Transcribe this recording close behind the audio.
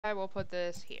I will put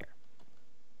this here.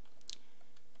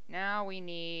 Now we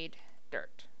need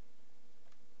dirt.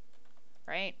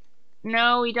 Right?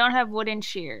 No, we don't have wooden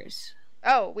shears.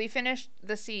 Oh, we finished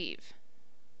the sieve.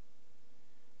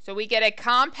 So we get a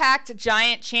compact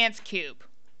giant chance cube.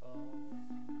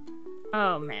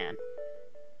 Oh, man.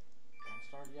 Don't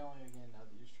start yelling again now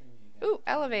that you're streaming again. Ooh,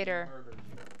 elevator.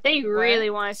 They What? really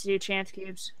want us to do chance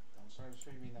cubes. Don't start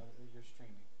streaming now that you're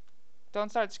streaming. Don't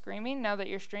start screaming now that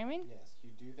you're streaming? Yes,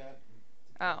 you do that.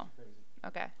 Oh,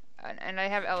 okay. And I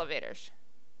have elevators.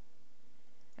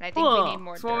 And I think Cool. we need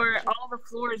more for dirt. all the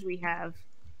floors we have.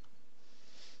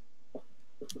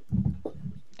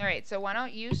 Alright, so why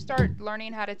don't you start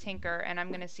learning how to tinker, and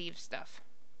I'm gonna sieve stuff.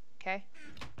 Okay?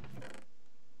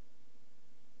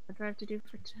 What do I have to do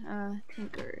for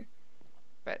tinker?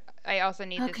 But I also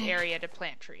need this area to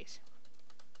plant trees.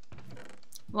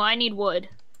 Well, I need wood.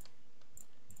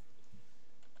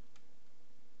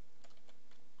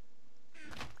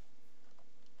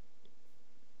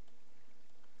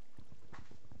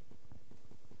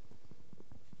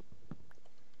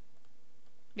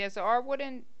 Yeah, so our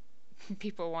wooden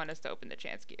people want us to open the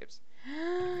chance cubes.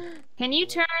 Can you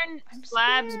turn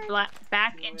slabs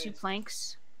back into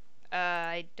planks?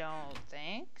 I don't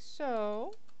think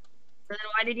so. Then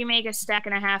why did you make a stack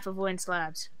and a half of wooden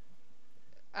slabs?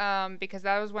 Because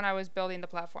that was when I was building the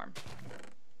platform.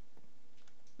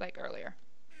 Like earlier.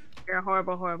 You're a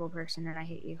horrible, horrible person and I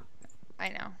hate you. I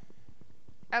know.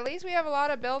 At least we have a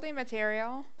lot of building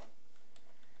material.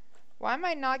 Why am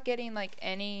I not getting, like,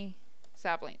 any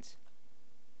saplings?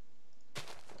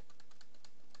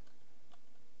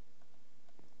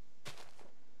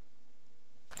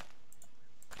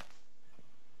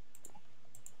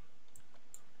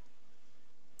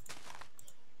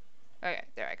 Okay,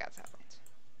 there, I got saplings.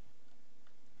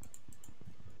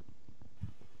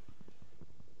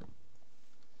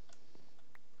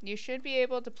 You should be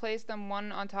able to place them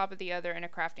one on top of the other in a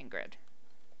crafting grid.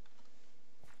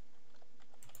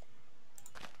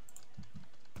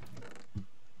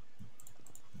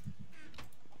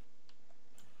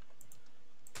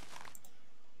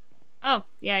 Oh,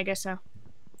 yeah, I guess so.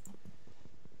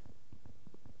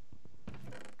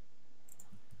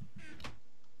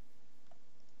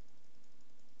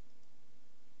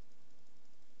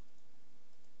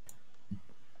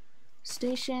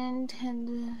 Stationed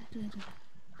and...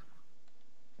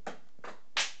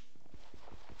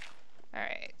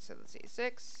 Alright, so let's see.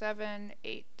 6, 7,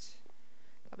 8.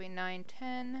 That'll be 9,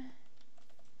 10.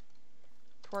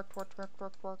 Twerk, twerk, twerk,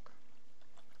 twerk, twerk.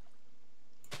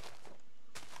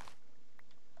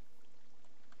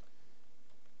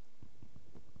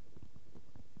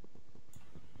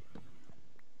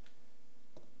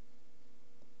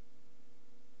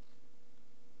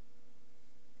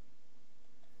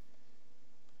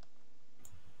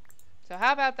 So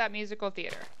how about that musical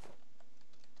theater?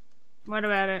 What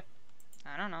about it?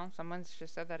 I don't know. Someone's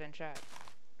just said that in chat.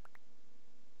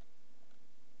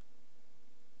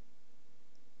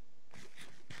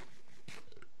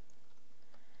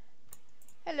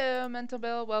 Hello, Mental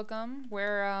Bill. Welcome.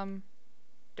 We're,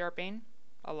 derping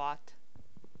a lot.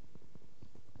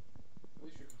 At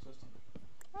least you're consistent.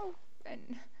 Oh,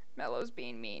 and Mello's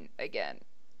being mean again.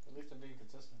 At least I'm being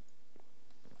consistent.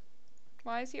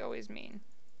 Why is he always mean?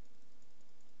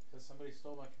 Because somebody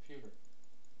stole my computer.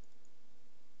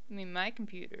 I mean, my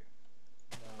computer.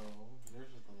 No, yours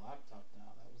is the laptop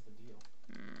now. That was the deal.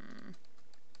 Hmm.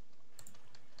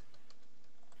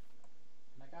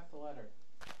 And I got the letter.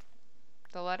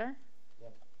 The letter?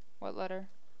 Yep. What letter?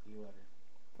 The letter.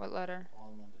 What letter?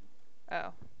 All in London.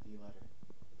 Oh. The letter.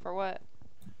 For what?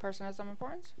 Person of some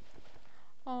importance?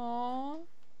 Aww.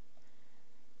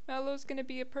 Mello's gonna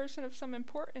be a person of some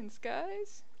importance,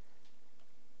 guys.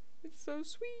 It's so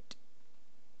sweet.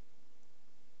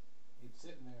 It's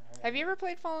sitting there. Have you ever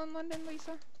played Fallen London,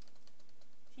 Lisa?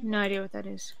 No idea what that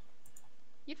is.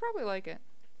 You'd probably like it.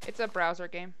 It's a browser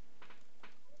game.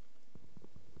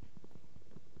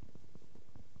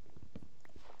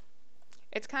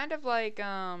 It's kind of like,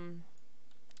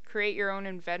 create your own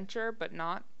adventure, but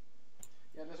not.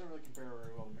 Yeah, it doesn't really compare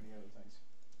very well to many other things.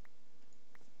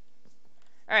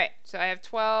 Alright, so I have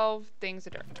 12 things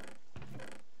of dirt.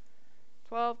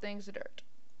 12 things of dirt.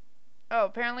 Oh,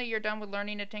 apparently you're done with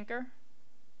learning to tinker?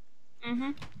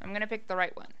 Mm-hmm. I'm gonna pick the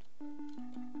right one.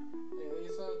 Hey,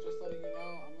 Lisa, just letting you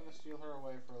know, I'm gonna steal her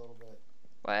away for a little bit.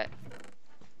 What?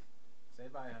 Say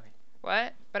bye, honey.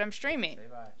 What? But I'm streaming. Say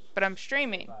bye. But I'm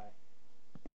streaming. Say bye.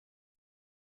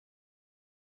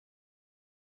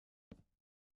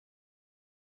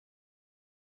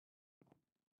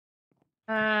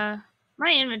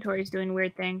 My inventory is doing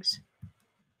weird things.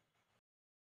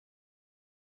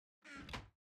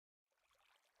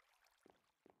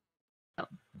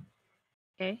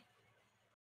 Okay.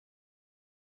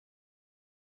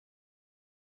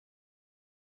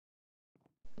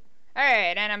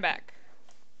 Alright, and I'm back.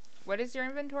 What is your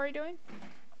inventory doing?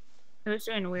 It was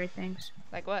doing weird things.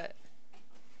 Like what?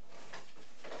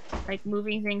 Like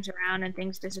moving things around and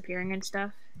things disappearing and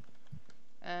stuff.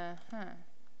 Uh-huh.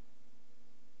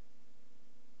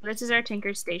 This is our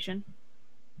Tinker's station.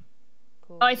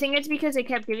 Cool. Oh, I think it's because they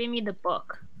kept giving me the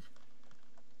book.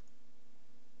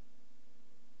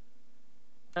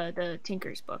 The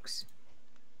Tinker's books.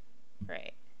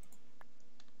 Right.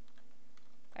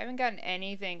 I haven't gotten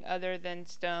anything other than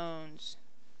stones.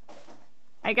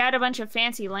 I got a bunch of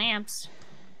fancy lamps.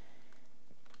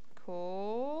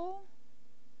 Cool.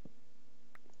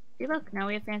 See, look, now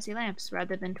we have fancy lamps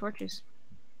rather than torches.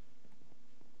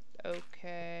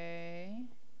 Okay.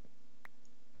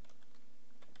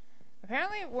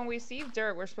 Apparently, when we see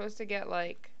dirt, we're supposed to get,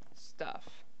 like, stuff.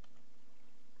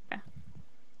 Yeah.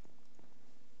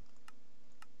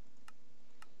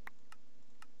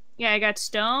 Yeah, I got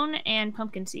stone and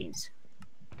pumpkin seeds.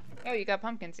 Oh, you got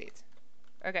pumpkin seeds.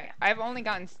 Okay,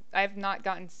 Yeah. I've not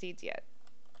gotten seeds yet.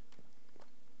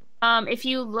 If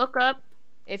you look up...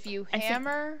 If you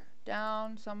hammer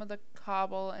down some of the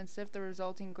cobble and sift the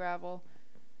resulting gravel,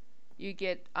 you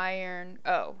get iron.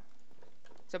 Oh.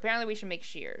 So apparently we should make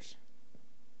shears.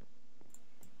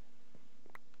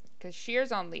 Because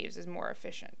shears on leaves is more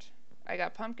efficient. I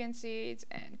got pumpkin seeds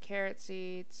and carrot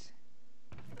seeds.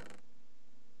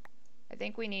 I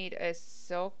think we need a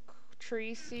silk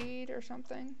tree seed or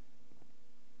something.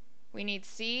 We need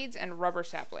seeds and rubber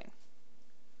sapling.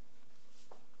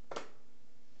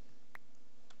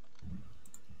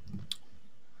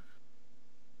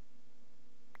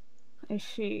 I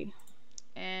see.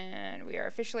 And we are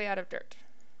officially out of dirt.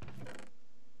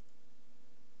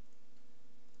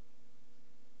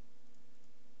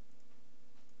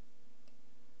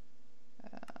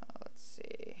 Let's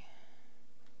see.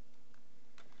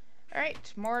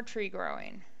 Alright, more tree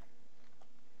growing.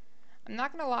 I'm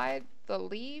not gonna lie, the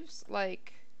leaves,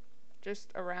 like, just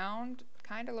around,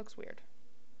 kinda looks weird.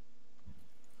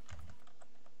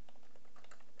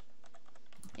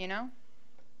 You know?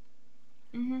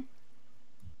 Mm-hmm.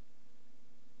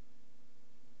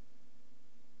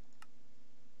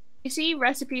 You see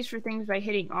recipes for things by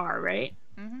hitting R, right?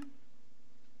 Mm-hmm.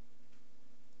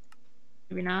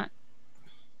 Maybe not.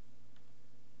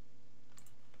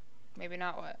 Maybe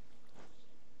not what?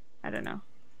 I don't know.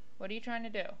 What are you trying to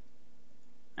do?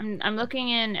 I'm looking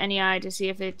in NEI to see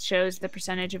if it shows the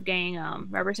percentage of getting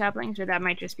rubber saplings, or that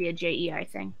might just be a JEI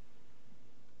thing.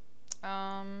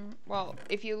 Well,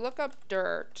 if you look up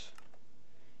dirt,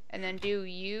 and then do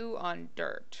U on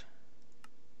dirt.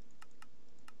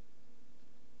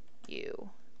 U.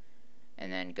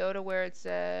 And then go to where it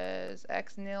says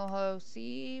ex nihilo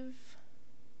sieve.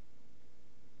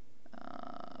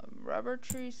 Rubber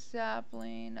tree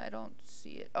sapling. I don't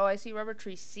see it. Oh, I see rubber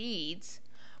tree seeds.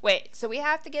 Wait, so we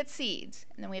have to get seeds,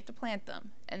 and then we have to plant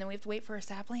them, and then we have to wait for a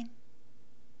sapling?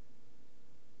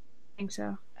 I think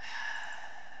so.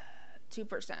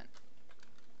 2%.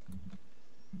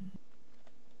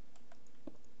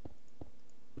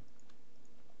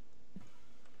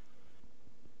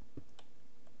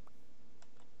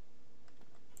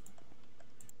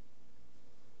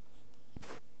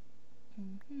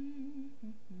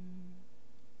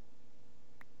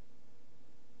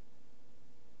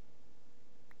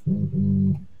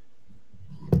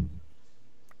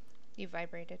 You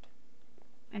vibrated.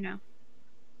 I know.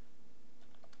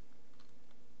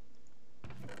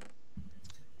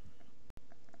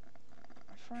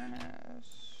 Furnace.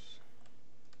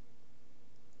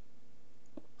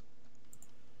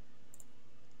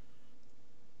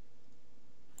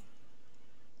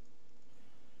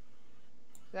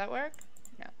 Does that work?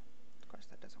 No. Of course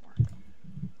that doesn't work.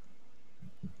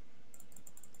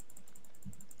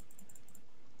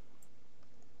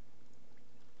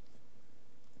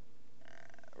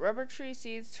 Rubber tree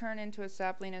seeds turn into a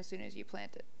sapling as soon as you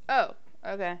plant it. Oh,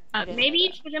 okay. Maybe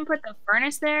you shouldn't put the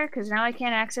furnace there, because now I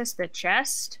can't access the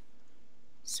chest.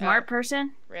 Smart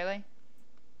person? Really?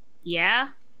 Yeah.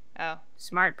 Oh.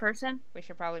 Smart person? We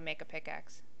should probably make a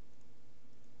pickaxe.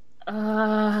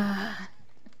 I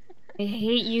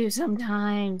hate you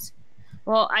sometimes.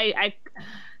 Well, I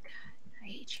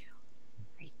hate you.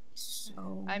 I hate you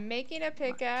so I'm making a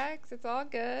pickaxe. It's all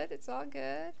good. It's all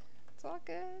good. It's all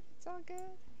good. It's all good.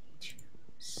 I hate you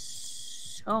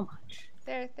so much.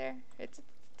 There. It's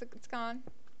gone.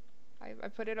 I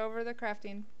put it over the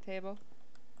crafting table.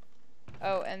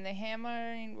 Oh, and the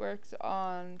hammering works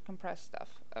on compressed stuff.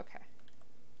 Okay.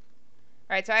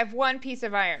 Alright, so I have one piece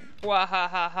of iron.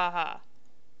 Wahahaha.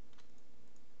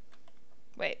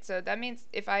 Wait, so that means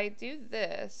if I do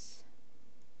this,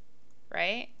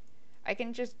 right? I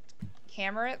can just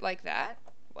hammer it like that?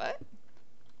 What?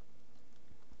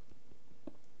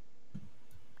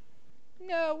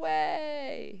 No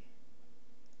way!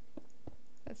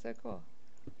 That's so cool.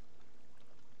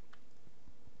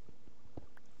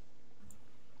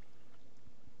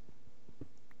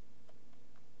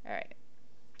 Alright.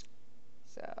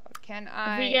 So, can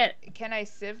I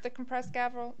sieve the compressed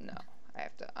gravel? No. I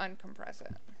have to uncompress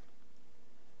it.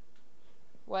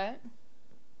 What?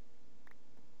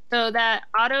 So that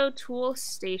auto tool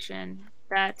station,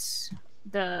 that's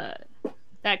that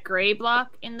gray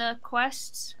block in the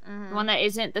quests, the one that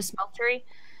isn't the smeltery.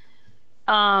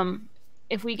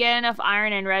 If we get enough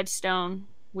iron and redstone,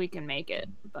 we can make it,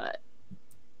 but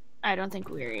I don't think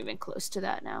we're even close to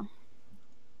that now.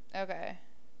 Okay.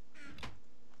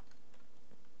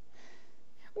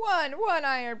 One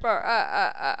iron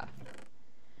bar.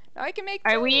 Now I can make two.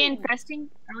 Are we infesting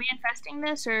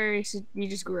this, or you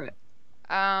just grew it?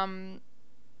 I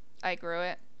grew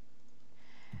it.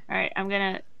 All right, I'm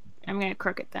gonna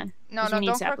crook it then. No, don't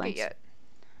crook it yet.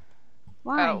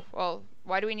 Why? Oh, well,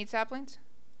 why do we need saplings?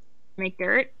 Make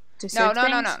dirt to No.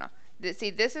 things? See,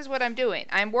 this is what I'm doing.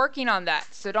 I'm working on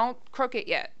that, so don't crook it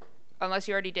yet. Unless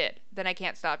you already did. Then I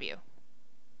can't stop you.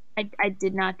 I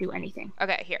did not do anything.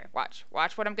 Okay, here, watch.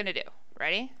 Watch what I'm gonna do.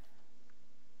 Ready?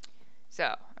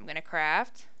 So, I'm gonna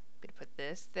craft. I'm gonna put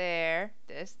this there,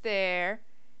 this there.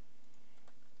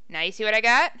 Now you see what I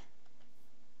got?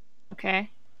 Okay.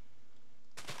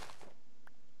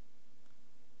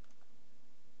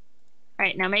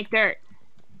 Alright, now make dirt.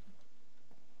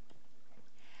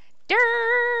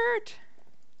 Dirt!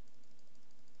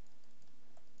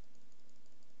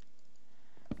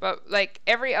 But, like,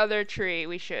 every other tree,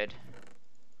 we should,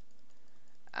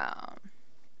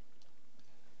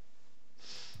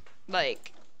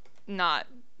 like, not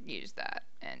use that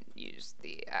and use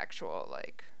the actual,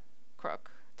 like,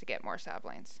 crook to get more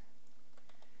saplings.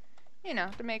 You know,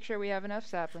 to make sure we have enough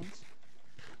saplings.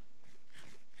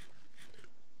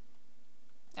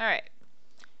 Alright.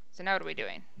 So now what are we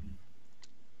doing?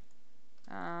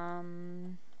 I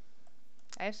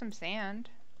have some sand.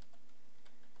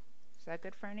 Is that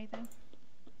good for anything?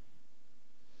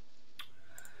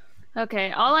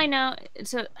 Okay, all I know,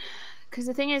 so, because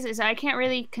the thing is I can't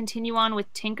really continue on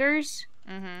with tinkers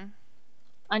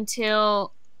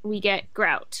until we get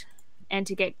grout. And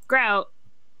to get grout,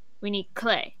 we need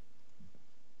clay.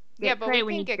 Yeah, but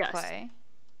we can get dust. Clay.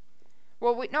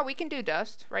 Well, we can do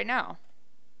dust right now.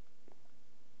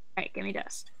 Alright, give me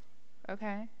dust.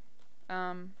 Okay.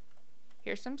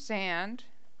 Here's some sand.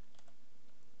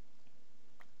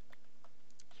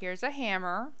 Here's a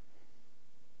hammer.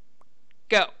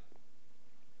 Go.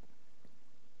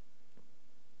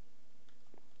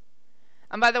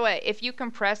 And by the way, if you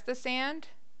compress the sand,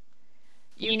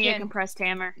 you need a compressed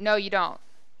hammer. No, you don't.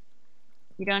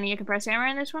 You don't need a compressed hammer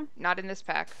in this one? Not in this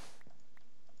pack.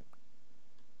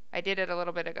 I did it a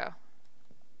little bit ago.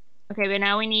 Okay, but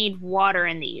now we need water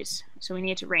in these, so we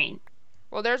need it to rain.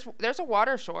 Well, there's a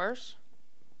water source.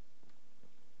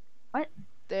 What?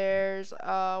 There's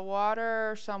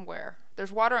water somewhere.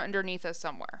 There's water underneath us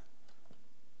somewhere.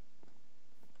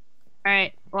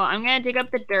 Alright, well, I'm gonna dig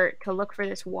up the dirt to look for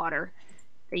this water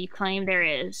that you claim there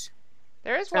is.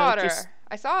 There is water.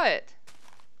 I saw it.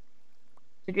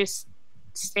 So just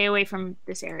stay away from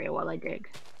this area while I dig.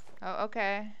 Oh,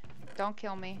 okay. Don't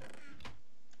kill me.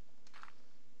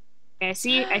 Okay, I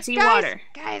see water.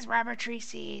 Guys, rubber tree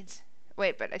seeds.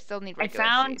 Wait, but I still need regular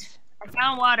seeds. I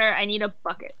found water. I need a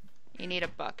bucket. You need a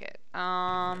bucket.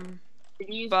 Did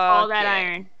you use all that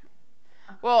iron?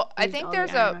 Well, I think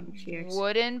there's a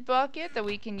wooden bucket that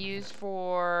we can use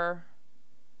for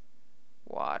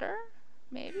water,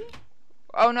 maybe?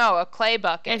 Oh no, a clay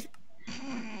bucket.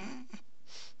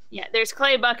 Yeah, there's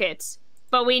clay buckets,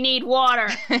 but we need water.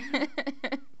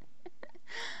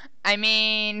 I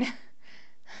mean,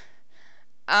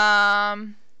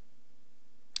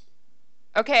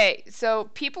 okay, so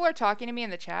people are talking to me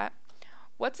in the chat.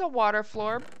 What's a water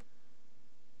florb?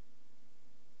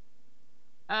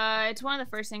 It's one of the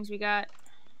first things we got.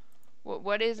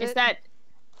 What is it? Is that?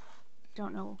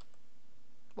 Don't know.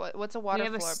 What's a water florb?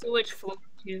 We have a sewage florb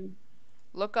too.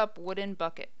 Look up wooden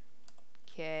bucket.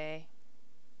 Okay.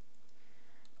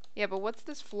 Yeah, but what's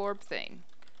this florb thing?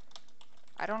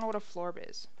 I don't know what a florb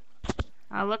is.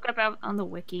 I'll look up out on the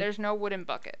wiki. There's no wooden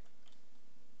bucket.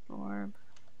 Florb.